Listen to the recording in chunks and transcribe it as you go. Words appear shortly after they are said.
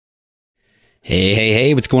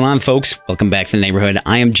Hey, what's going on, folks? Welcome back to the neighborhood.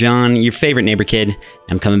 I am John, your favorite neighbor kid.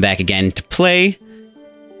 I'm coming back again to play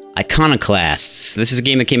Iconoclasts. This is a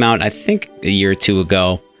game that came out, I think, a year or two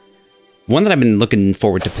ago. One that I've been looking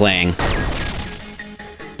forward to playing.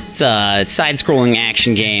 It's a side-scrolling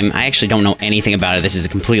action game. I actually don't know anything about it. This is a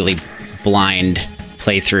completely blind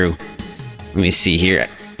playthrough. Let me see here.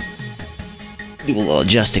 Do a little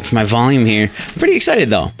adjusting for my volume here. I'm pretty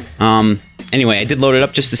excited, though. Anyway, I did load it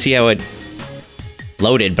up just to see how it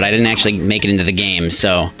loaded, but I didn't actually make it into the game,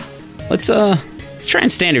 so let's try on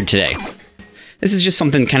standard today. This is just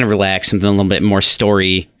something kind of relaxed, something a little bit more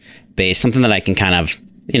story-based, something that I can kind of,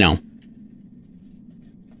 you know,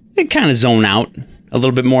 kind of zone out a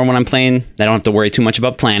little bit more when I'm playing. I don't have to worry too much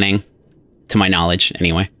about planning, to my knowledge,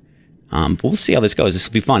 anyway. But we'll see how this goes. This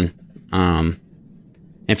will be fun.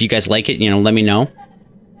 If you guys like it, you know, let me know.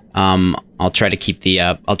 I'll try to keep the,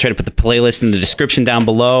 I'll try to put the playlist in the description down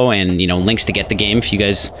below and, you know, links to get the game if you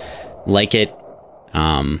guys like it.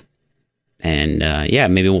 Yeah,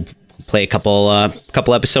 maybe we'll play a couple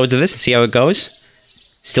episodes of this and see how it goes.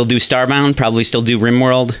 Still do Starbound, probably still do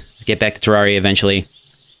RimWorld, get back to Terraria eventually.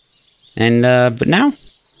 And, but now,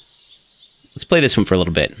 let's play this one for a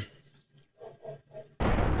little bit.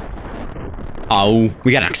 Oh,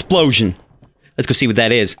 we got an explosion. Let's go see what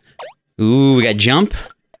that is. Ooh, we got jump.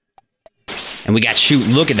 And we got shoot.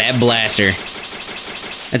 Look at that blaster.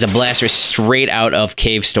 That's a blaster straight out of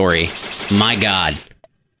Cave Story. My god.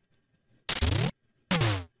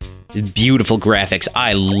 Beautiful graphics.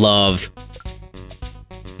 I love.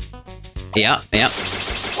 Yep.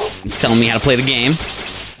 Telling me how to play the game.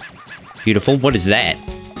 Beautiful. What is that?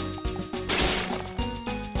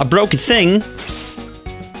 A broken thing?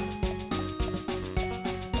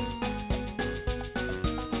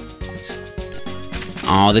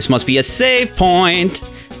 Oh, this must be a save point.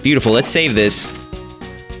 Beautiful. Let's save this.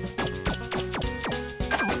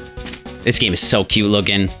 This game is so cute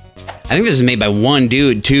looking. I think this is made by one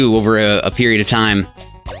dude, too, over a period of time.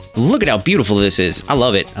 Look at how beautiful this is. I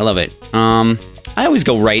love it. I love it. I always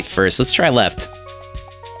go right first. Let's try left.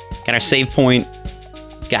 Got our save point.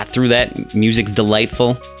 Got through that. Music's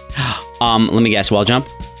delightful. Let me guess. Wall jump.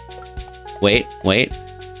 Wait.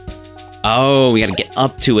 Oh, we gotta get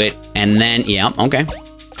up to it, and then, yeah, okay.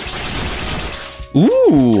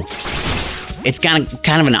 Ooh! It's got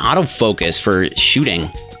kind of an autofocus for shooting.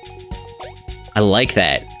 I like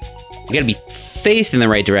that. You gotta be facing the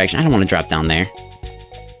right direction. I don't want to drop down there.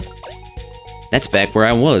 That's back where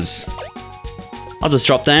I was. I'll just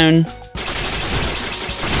drop down.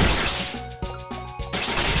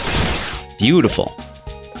 Beautiful.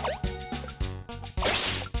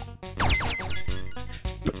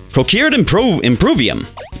 Procured Improvium.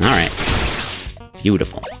 Alright.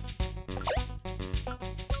 Beautiful.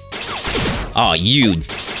 Oh, you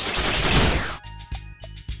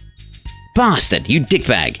bastard. You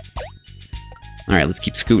dickbag. Alright, let's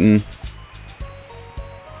keep scooting.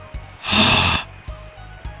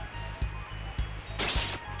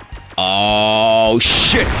 Oh,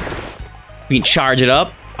 shit. We can charge it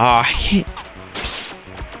up. Oh, hit.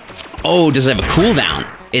 Oh, does it have a cooldown?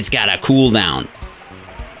 It's got a cooldown.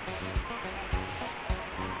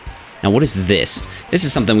 Now, what is this? This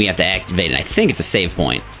is something we have to activate, and I think it's a save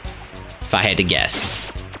point. If I had to guess.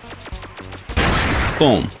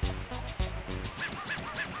 Boom.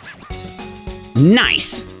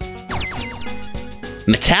 Nice!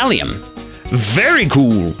 Metallium. Very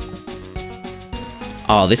cool.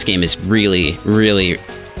 Oh, this game is really,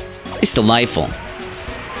 it's delightful.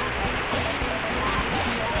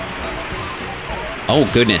 Oh,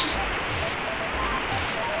 goodness.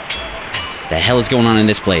 The hell is going on in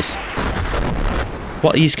this place?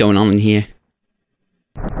 What is going on in here?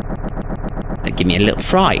 That gave me a little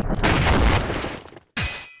fright.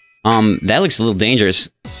 That looks a little dangerous.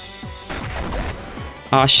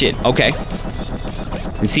 Oh shit, okay.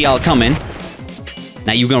 And see y'all coming.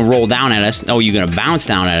 Now you're gonna roll down at us. Oh, you're gonna bounce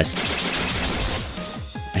down at us.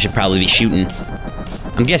 I should probably be shooting.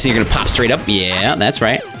 I'm guessing you're gonna pop straight up. Yeah, that's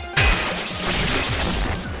right.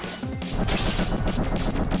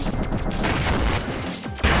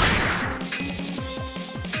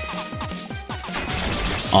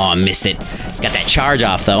 Oh, I missed it. Got that charge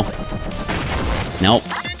off, though. Nope.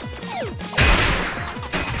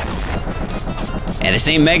 Yeah, this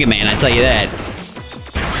ain't Mega Man, I tell you that.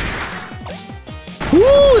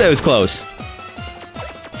 Woo, that was close.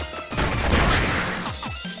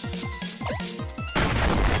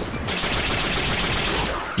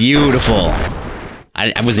 Beautiful.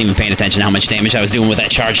 I wasn't even paying attention to how much damage I was doing with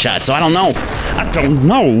that charge shot, so I don't know.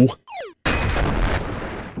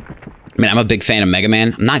 I mean, I'm a big fan of Mega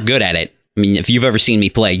Man. I'm not good at it. I mean, if you've ever seen me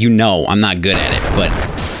play, you know I'm not good at it, but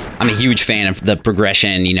I'm a huge fan of the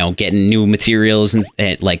progression, you know, getting new materials and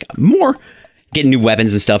like more, getting new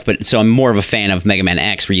weapons and stuff, but so I'm more of a fan of Mega Man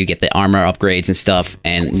X where you get the armor upgrades and stuff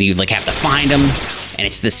and you like have to find them and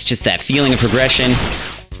it's just that feeling of progression.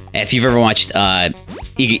 If you've ever watched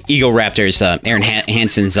Ego Raptor's, Aaron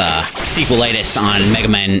Hansen's sequelitis on Mega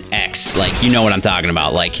Man X, like, you know what I'm talking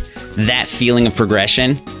about, like that feeling of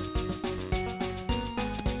progression.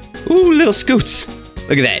 Ooh, little scoots.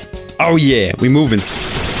 Look at that. Oh yeah, we moving.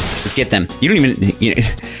 Let's get them. You don't even, you know,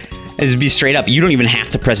 let's be straight up, you don't even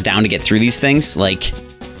have to press down to get through these things. Like,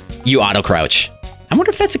 you auto-crouch. I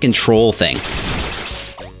wonder if that's a control thing.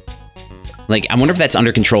 Like, I wonder if that's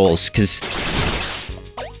under controls, because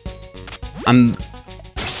I'm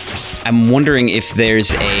wondering if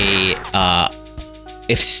there's a,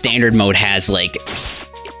 if standard mode has, like,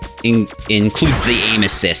 includes the aim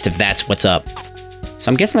assist, if that's what's up.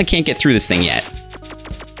 So I'm guessing I can't get through this thing yet.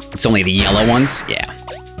 It's only the yellow ones? Yeah.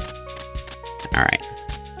 Alright.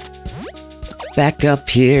 Back up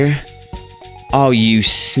here. Oh, you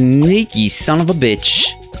sneaky son of a bitch.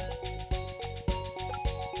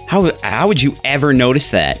 How would you ever notice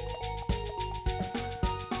that?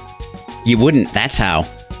 You wouldn't, that's how.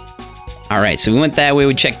 Alright, so we went that way,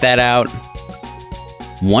 we checked that out.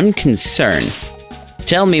 One concern.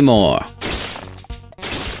 Tell me more.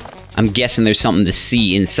 I'm guessing there's something to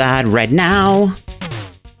see inside right now.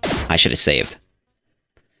 I should have saved.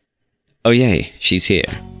 Oh yay, she's here.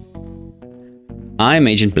 I'm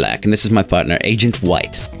Agent Black, and this is my partner, Agent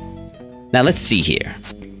White. Now let's see here.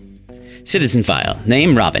 Citizen file.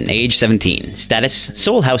 Name Robin, age 17. Status,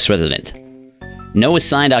 sole house resident. No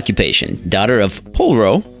assigned occupation. Daughter of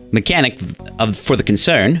Polro, mechanic for the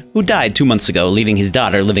concern, who died 2 months ago, leaving his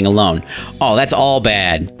daughter living alone. Oh, that's all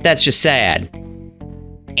bad. That's just sad.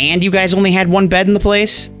 And you guys only had one bed in the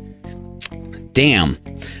place? Damn.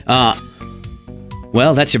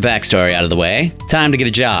 Well, that's your backstory out of the way. Time to get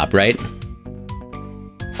a job, right?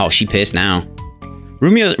 Oh, she pissed now.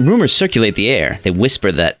 Rumors circulate the air. They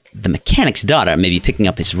whisper that the mechanic's daughter may be picking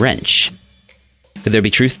up his wrench. Could there be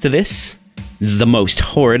truth to this? The most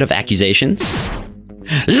horrid of accusations?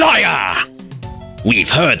 Liar! We've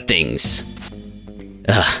heard things.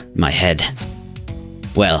 Ugh, my head.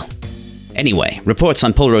 Well, anyway, reports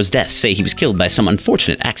on Polro's death say he was killed by some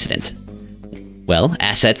unfortunate accident. Well,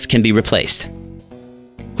 assets can be replaced.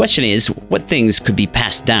 Question is, what things could be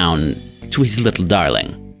passed down to his little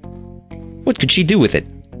darling? What could she do with it?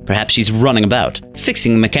 Perhaps she's running about,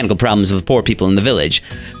 fixing the mechanical problems of the poor people in the village,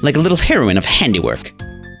 like a little heroine of handiwork.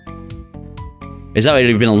 There's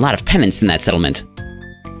already been a lot of penance in that settlement.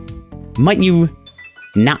 Might you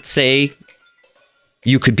not say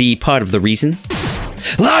you could be part of the reason?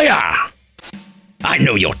 Liar! I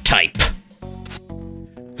know your type.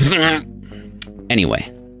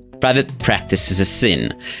 Anyway, private practice is a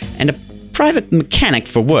sin, and a private mechanic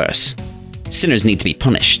for worse. Sinners need to be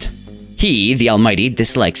punished. He, the Almighty,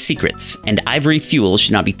 dislikes secrets, and ivory fuel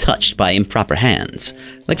should not be touched by improper hands,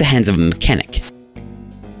 like the hands of a mechanic.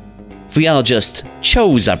 If we all just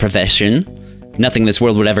chose our profession, nothing in this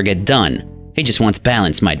world would ever get done. He just wants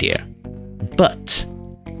balance, my dear. But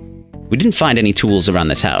we didn't find any tools around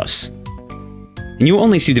this house. And you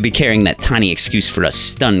only seem to be carrying that tiny excuse for a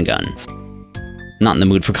stun gun. Not in the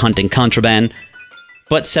mood for hunting contraband,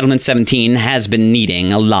 but Settlement 17 has been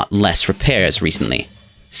needing a lot less repairs recently.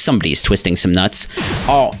 Somebody's twisting some nuts.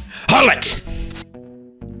 Oh, hold it!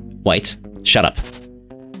 White, shut up.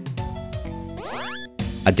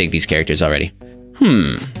 I dig these characters already.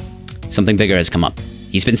 Something bigger has come up.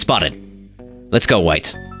 He's been spotted. Let's go,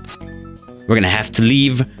 White. We're gonna have to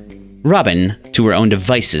leave Robin to her own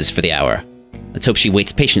devices for the hour. Let's hope she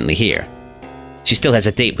waits patiently here. She still has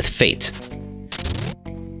a date with fate.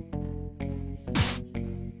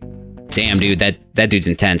 Damn, dude, that dude's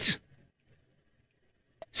intense.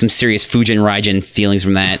 Some serious Fujin Raijin feelings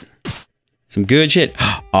from that. Some good shit.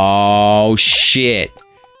 Oh, shit.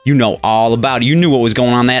 You know all about it. You knew what was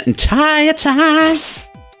going on that entire time.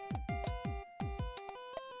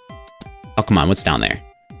 Oh, come on, what's down there?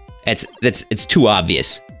 It's too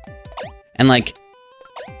obvious. And, like,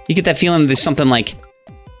 you get that feeling there's something, like,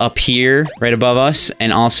 up here, right above us,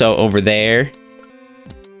 and also over there.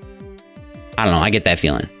 I don't know, I get that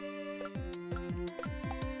feeling.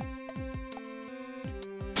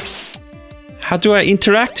 How do I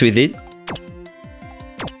interact with it?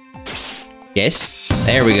 Yes,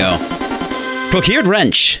 there we go. Procured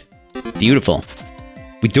wrench. Beautiful.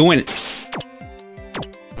 We doing it.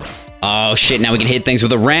 Oh shit, now we can hit things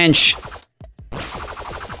with a wrench.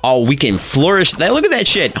 Oh, we can flourish that. Look at that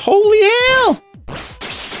shit. Holy hell.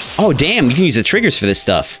 Oh damn, you can use the triggers for this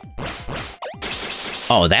stuff.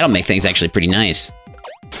 Oh, that'll make things actually pretty nice.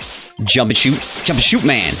 Jump and shoot,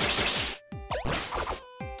 man.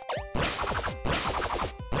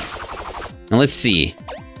 Now let's see.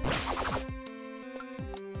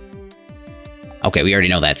 Okay, we already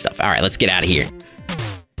know that stuff. All right, let's get out of here.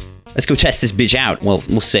 Let's go test this bitch out. Well,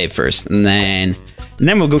 we'll save first, and then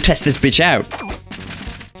we'll go test this bitch out.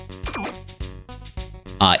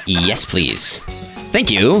 Yes, please.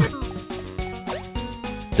 Thank you.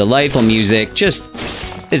 Delightful music. This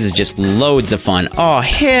is just loads of fun. Oh,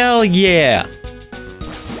 hell yeah.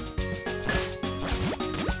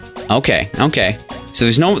 Okay. So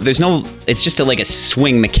there's no, it's just like a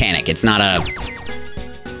swing mechanic. It's not a,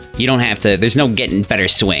 you don't have to, there's no getting better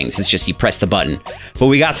swings. It's just you press the button. But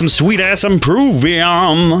we got some sweet ass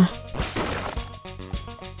improvium.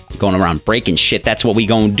 Going around breaking shit, that's what we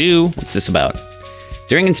gonna do. What's this about?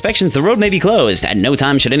 During inspections, the road may be closed. At no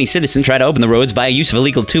time should any citizen try to open the roads by use of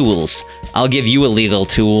illegal tools. I'll give you illegal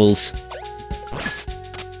tools.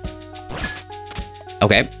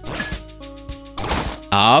 Okay.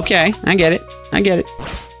 Okay, I get it.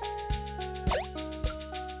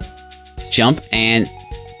 Jump and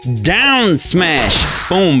down smash.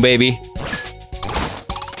 Boom, baby.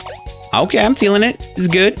 Okay, I'm feeling it. It's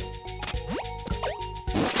good.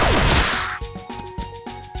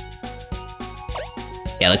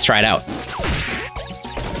 Yeah, let's try it out.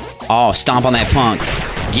 Oh, stomp on that punk.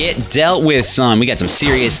 Get dealt with, son. We got some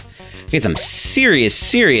serious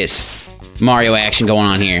Mario action going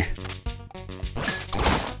on here.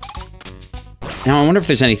 Now, I wonder if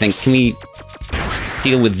there's anything. Can we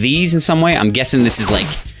deal with these in some way? I'm guessing this is like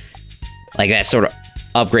that sort of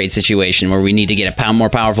upgrade situation where we need to get a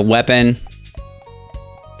more powerful weapon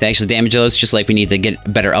to actually damage those, just like we need to get a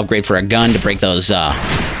better upgrade for a gun to break those,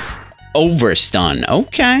 overstun.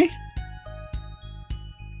 Okay.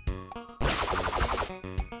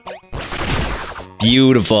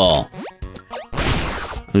 Beautiful.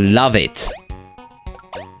 Love it.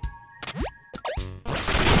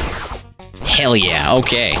 Hell yeah,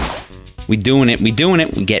 okay. We doing it, we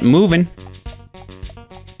get moving.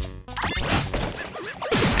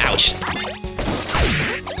 Ouch.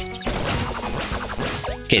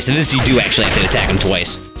 Okay, so this you do actually have to attack him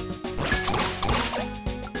twice.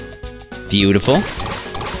 Beautiful.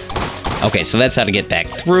 Okay, so that's how to get back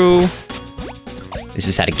through. This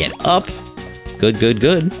is how to get up.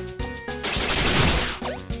 Good.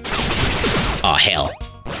 Oh, hell.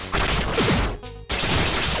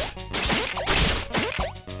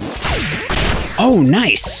 Oh,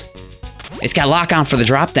 nice. It's got lock on for the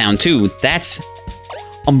drop down too. That's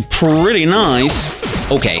pretty nice.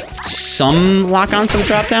 Okay, some lock on for the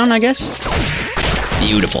drop down, I guess.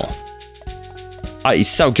 Beautiful. Oh, it's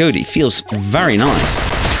so good. It feels very nice.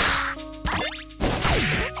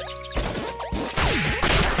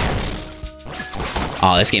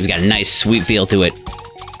 Oh, this game's got a nice, sweet feel to it.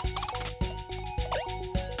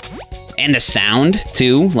 And the sound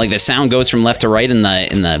too. Like the sound goes from left to right in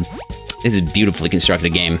the. This is a beautifully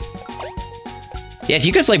constructed game. Yeah, if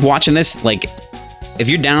you guys like watching this, like, if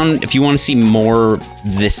you're down, if you want to see more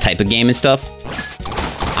this type of game and stuff,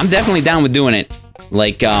 I'm definitely down with doing it.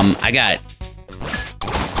 Like, I got.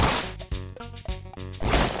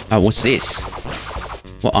 Oh, what's this?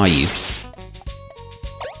 What are you?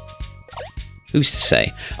 Who's to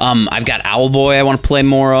say? I've got Owlboy I want to play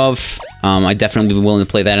more of. I'd definitely be willing to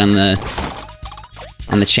play that on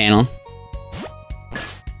the channel.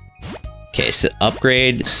 Okay, so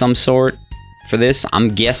upgrade some sort for this,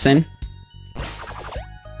 I'm guessing.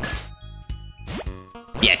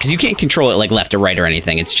 Yeah, because you can't control it like left or right or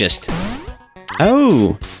anything. It's just...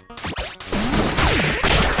 Oh!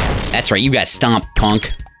 That's right, you got stomped,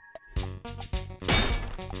 punk.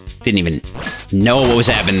 Didn't even know what was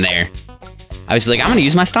happening there. I was like, I'm gonna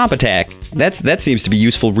use my stomp attack. That seems to be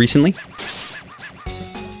useful recently.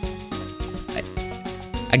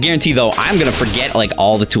 I guarantee though, I'm gonna forget like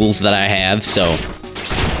all the tools that I have, so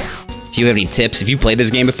if you have any tips, if you played this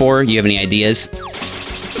game before, you have any ideas,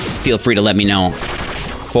 feel free to let me know.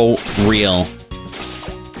 For real.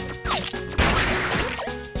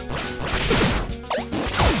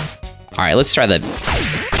 Alright, let's try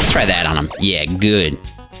that on him. Yeah, good.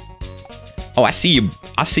 Oh, I see you,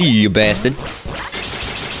 you bastard.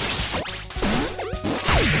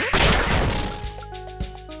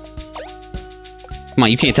 Come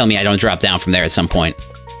on, you can't tell me I don't drop down from there at some point.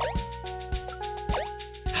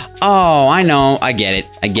 Oh, I know. I get it.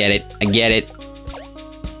 I get it. I get it.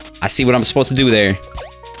 I see what I'm supposed to do there.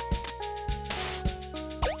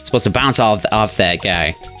 Supposed to bounce off that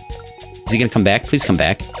guy. Is he gonna come back? Please come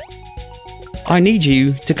back. I need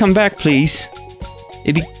you to come back, please.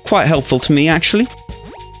 It'd be quite helpful to me, actually.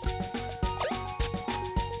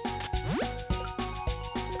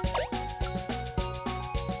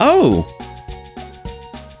 Oh!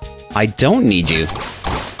 I don't need you.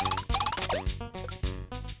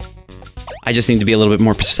 I just need to be a little bit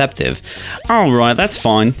more perceptive. Alright, that's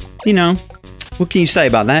fine. You know, what can you say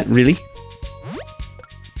about that, really?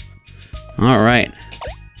 Alright.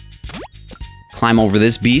 Climb over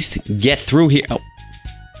this beast. Get through here. Oh.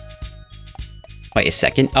 Wait a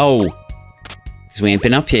second. Oh. Because we ain't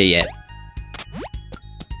been up here yet.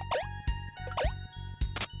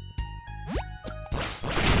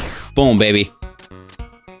 Boom, baby.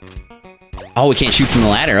 Oh, we can't shoot from the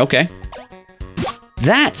ladder. Okay.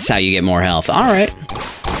 That's how you get more health. Alright.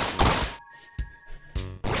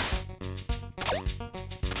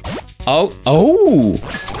 Oh. Oh!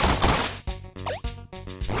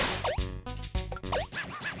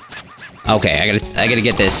 Okay, I gotta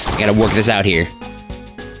get this. I gotta work this out here.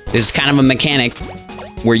 There's kind of a mechanic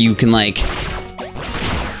where you can, like,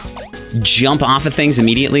 jump off of things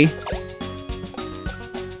immediately.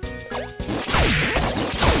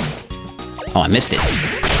 Oh, I missed it.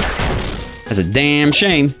 That's a damn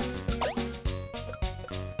shame.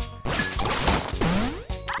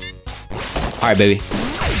 Alright, baby.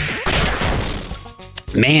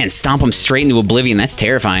 Man, stomp him straight into oblivion. That's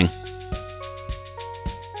terrifying.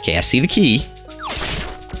 Okay, I see the key.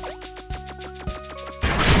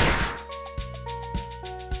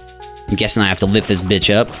 I'm guessing I have to lift this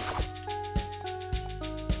bitch up.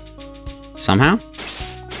 Somehow?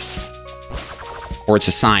 Or it's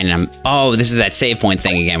a sign and I'm... Oh, this is that save point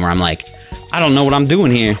thing again where I'm like, I don't know what I'm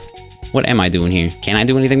doing here. What am I doing here? Can I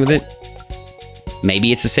do anything with it?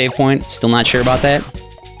 Maybe it's a save point. Still not sure about that.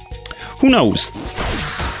 Who knows?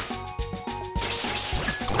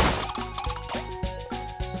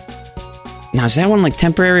 Now, is that one, like,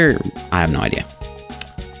 temporary or... I have no idea.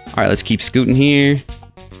 Alright, let's keep scooting here.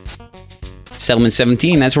 Settlement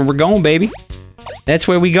 17, that's where we're going, baby. That's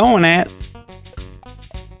where we going at.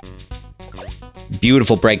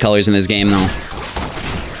 Beautiful bright colors in this game, though.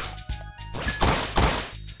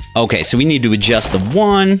 Okay, so we need to adjust the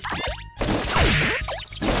one.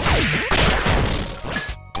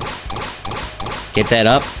 Get that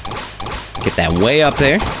up. Get that way up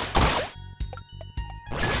there.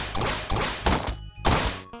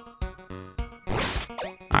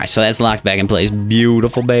 Alright, so that's locked back in place.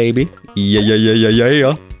 Beautiful, baby. Yeah, yeah, yeah, yeah,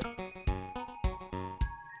 yeah.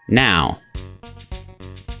 Now.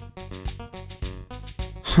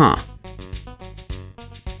 Huh.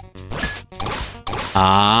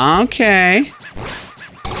 Okay.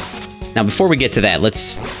 Now, before we get to that,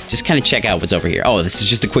 let's just kind of check out what's over here. Oh, this is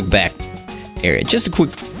just a quick back area. Just a quick...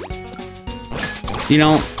 You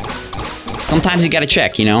know, sometimes you gotta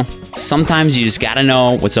check, you know? Sometimes you just gotta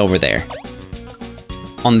know what's over there.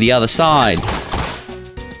 On the other side.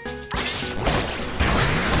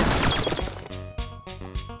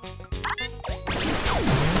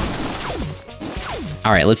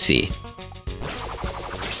 Alright, let's see.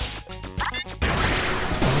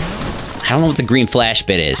 I don't know what the green flash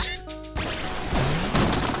bit is.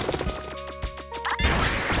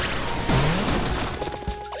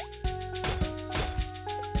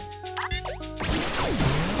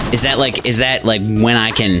 Is that like when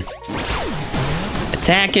I can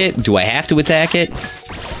attack it? Do I have to attack it?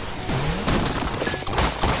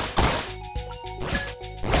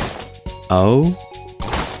 Oh?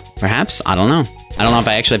 Perhaps? I don't know. I don't know if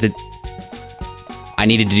I actually have to... I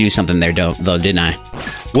needed to do something there, though, didn't I?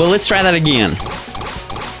 Well, let's try that again.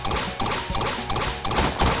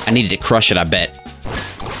 I needed to crush it, I bet.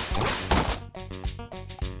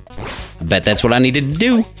 I bet that's what I needed to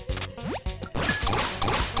do.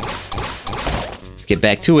 Let's get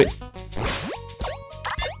back to it.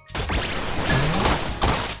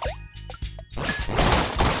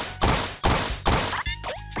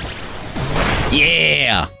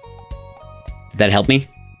 Yeah! Did that help me?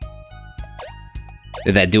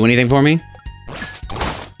 Did that do anything for me?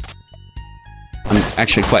 I'm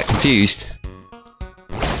actually quite confused.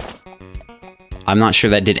 I'm not sure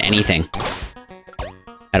that did anything.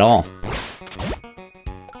 At all.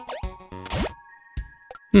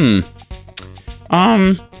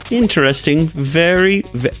 Interesting. Very...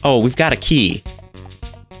 Oh, we've got a key.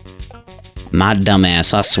 My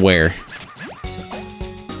dumbass, I swear.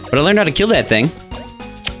 But I learned how to kill that thing.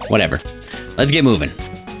 Whatever. Let's get moving.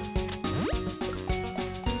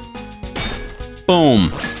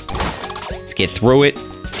 Boom. Let's get through it.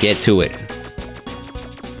 Get to it.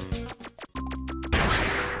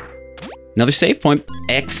 Another save point.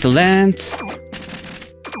 Excellent.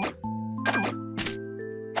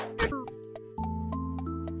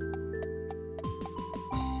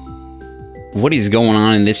 What is going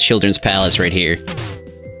on in this children's palace right here?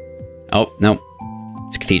 Oh, no.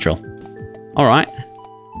 It's a cathedral. Alright.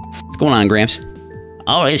 going on, Gramps?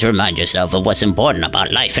 Always remind yourself of what's important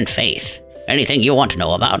about life and faith. Anything you want to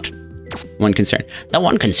know about? One concern. The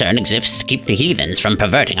one concern exists to keep the heathens from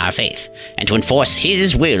perverting our faith, and to enforce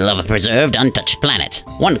his will of a preserved, untouched planet.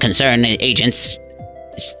 One concern agents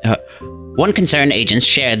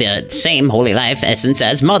share the same holy life essence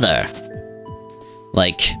as Mother.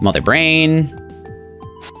 Like Mother Brain.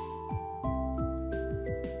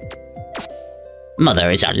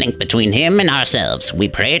 Mother is our link between him and ourselves. We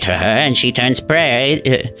pray to her, and she turns praise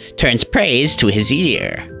to his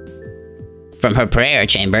ear. From her prayer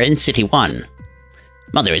chamber in City 1.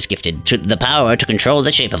 Mother is gifted to the power to control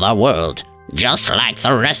the shape of our world, just like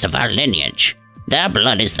the rest of our lineage. Their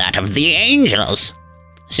blood is that of the angels.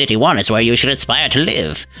 City 1 is where you should aspire to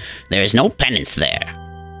live. There is no penance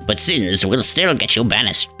there, but sins will still get you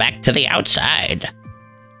banished back to the outside.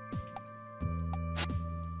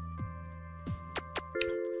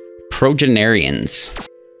 Progenarians.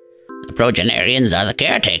 The Progenarians are the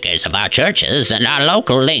caretakers of our churches and our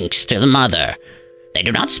local links to the Mother. They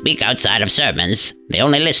do not speak outside of sermons. They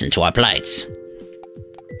only listen to our plights.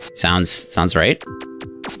 Sounds right.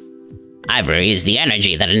 Ivory is the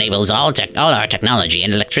energy that enables all our technology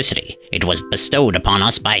and electricity. It was bestowed upon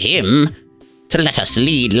us by him to let us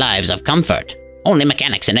lead lives of comfort. Only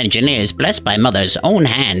mechanics and engineers blessed by Mother's own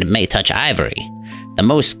hand may touch ivory. The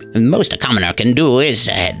most a commoner can do is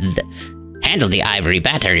handle the ivory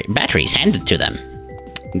batteries handed to them.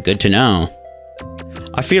 Good to know.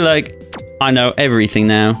 I feel like I know everything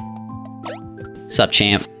now. Sup,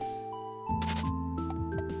 champ?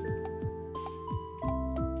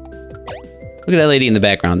 Look at that lady in the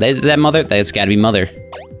background. Is that Mother? That's gotta be Mother.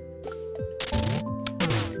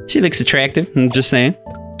 She looks attractive, I'm just saying.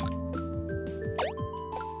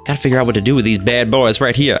 Gotta figure out what to do with these bad boys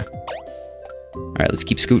right here. Alright, let's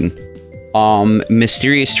keep scooting.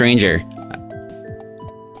 Mysterious stranger.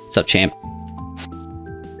 What's up, champ?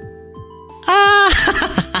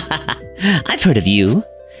 I've heard of you.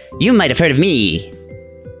 You might have heard of me.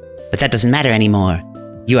 But that doesn't matter anymore.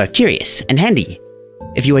 You are curious and handy.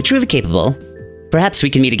 If you are truly capable, perhaps we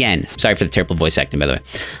can meet again. Sorry for the terrible voice acting, by the way.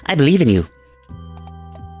 I believe in you.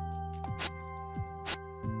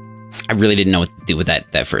 I really didn't know what to do with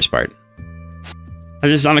that first part. I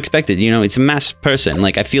was just unexpected, you know, it's a masked person.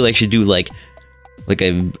 Like, I feel like she should do, like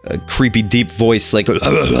a creepy, deep voice, like,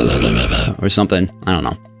 or something. I don't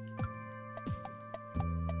know.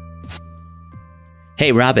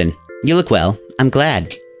 Hey, Robin. You look well. I'm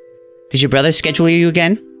glad. Did your brother schedule you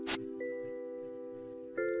again?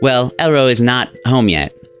 Well, Elro is not home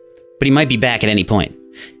yet, but he might be back at any point.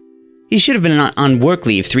 He should have been on work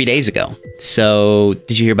leave 3 days ago. So,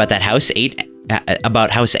 did you hear about that House 8, about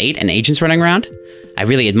House 8 and agents running around? I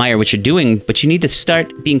really admire what you're doing, but you need to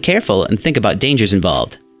start being careful and think about dangers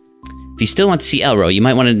involved. If you still want to see Elro, you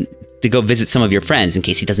might want to go visit some of your friends in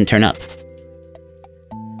case he doesn't turn up.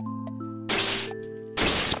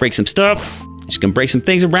 Let's break some stuff. Just gonna break some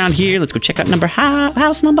things around here. Let's go check out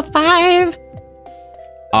house number 5.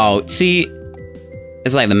 Oh, see?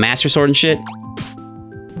 It's like the Master Sword and shit.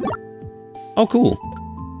 Oh, cool.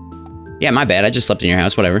 Yeah, my bad. I just slept in your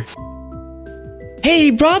house. Whatever.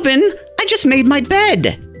 Hey, Robin! I just made my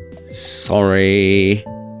bed! Sorry.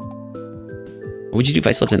 What would you do if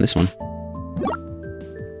I slept in this one?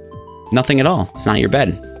 Nothing at all. It's not your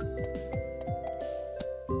bed.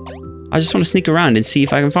 I just want to sneak around and see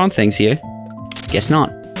if I can find things here. Guess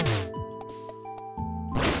not.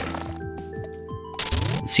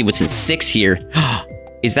 Let's see what's in 6 here.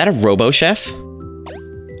 Is that a Robo Chef?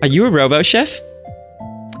 Are you a Robo Chef?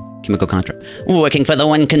 Chemical Contra. Working for the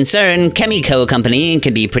one concern, Chemico Company,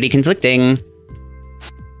 can be pretty conflicting.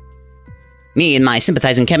 Me and my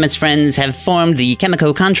sympathizing chemist friends have formed the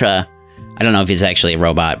Chemico Contra. I don't know if he's actually a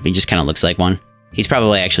robot, but he just kind of looks like one. He's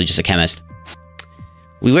probably actually just a chemist.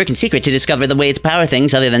 We work in secret to discover the way to power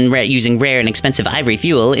things other than using rare and expensive ivory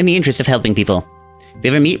fuel in the interest of helping people. If we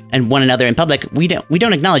ever meet one another in public, we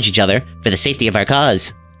don't acknowledge each other for the safety of our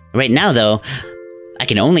cause. Right now, though, I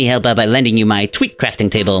can only help out by lending you my tweak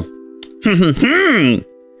crafting table.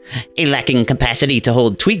 A lacking capacity to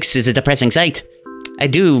hold tweaks is a depressing sight. I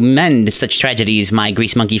do mend such tragedies, my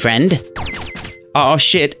grease monkey friend. Oh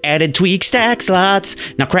shit, added tweak stack slots.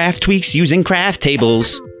 Now craft tweaks using craft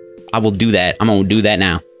tables. I will do that. I'm gonna do that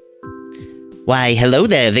now. Why, hello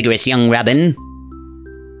there, vigorous young Robin.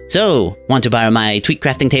 So, want to borrow my tweak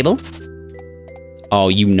crafting table? Oh,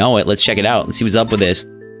 you know it. Let's check it out. Let's see what's up with this.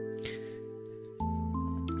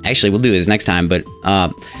 Actually, we'll do this next time, but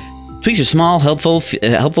tweaks are small, helpful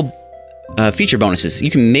feature bonuses. You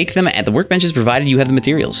can make them at the workbenches provided you have the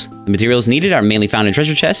materials. The materials needed are mainly found in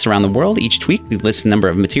treasure chests around the world. Each tweak lists the number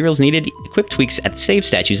of materials needed. Equip tweaks at the save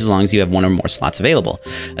statues as long as you have one or more slots available.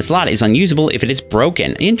 A slot is unusable if it is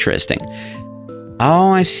broken. Interesting.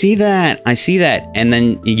 Oh, I see that. I see that. And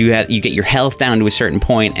then you get your health down to a certain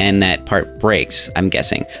point, and that part breaks, I'm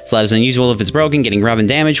guessing. Slot is unusable if it's broken. Getting robbed and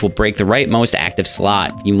damaged will break the rightmost active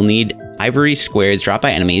slot. You will need ivory squares dropped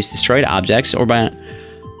by enemies, destroyed objects, or by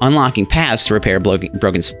unlocking paths to repair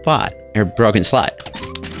broken slot.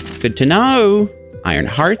 Good to know. Iron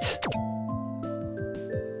heart.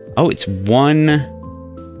 Oh, it's one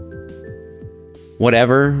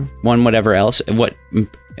whatever else. What?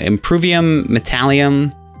 Improvium,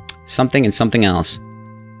 metallium, something and something else.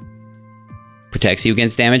 Protects you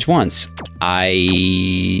against damage once.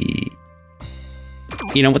 You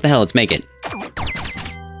know what the hell, let's make it.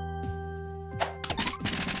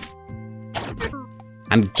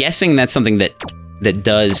 I'm guessing that's something that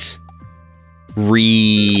does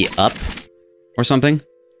re-up or something.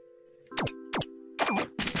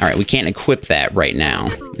 Alright, we can't equip that right now.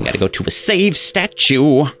 We gotta go to a save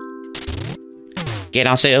statue. Get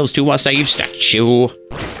ourselves to a save statue.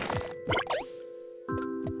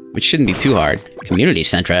 Which shouldn't be too hard. Community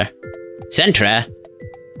Centra.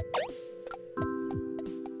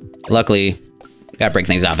 Luckily, gotta break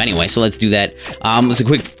things off anyway, so let's do that. Let's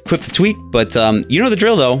equip the tweak, but you know the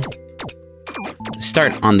drill though.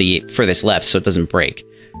 Start on the furthest left so it doesn't break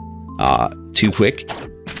too quick.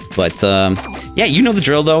 But yeah, you know the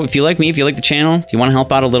drill though. If you like me, if you like the channel, if you want to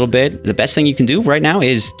help out a little bit, the best thing you can do right now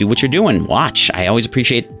is do what you're doing. Watch. I always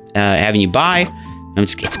appreciate having you by.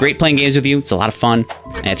 It's great playing games with you. It's a lot of fun.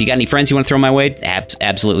 And if you got any friends you want to throw my way,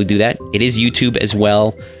 absolutely do that. It is YouTube as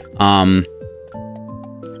well.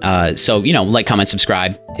 So, you know, like, comment,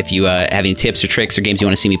 subscribe. If you have any tips or tricks or games you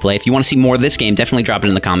want to see me play. If you want to see more of this game, definitely drop it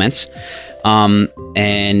in the comments.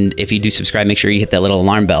 And if you do subscribe, make sure you hit that little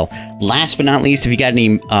alarm bell. Last but not least, if you got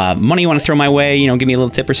any money you want to throw my way, you know, give me a little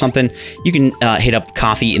tip or something, you can hit up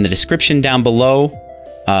Coffee in the description down below,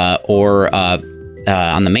 or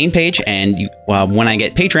on the main page. And you, when I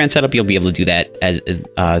get Patreon set up, you'll be able to do that as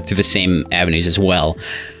through the same avenues as well.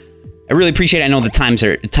 I really appreciate it. I know the times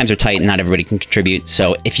are tight and not everybody can contribute.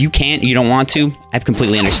 So if you can't, you don't want to, I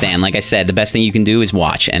completely understand. Like I said, the best thing you can do is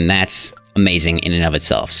watch, and that's amazing in and of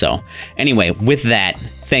itself. So anyway, with that,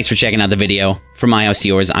 thanks for checking out the video. From my house to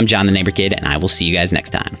yours, I'm John the Neighbor Kid, and I will see you guys next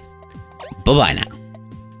time. Bye-bye now.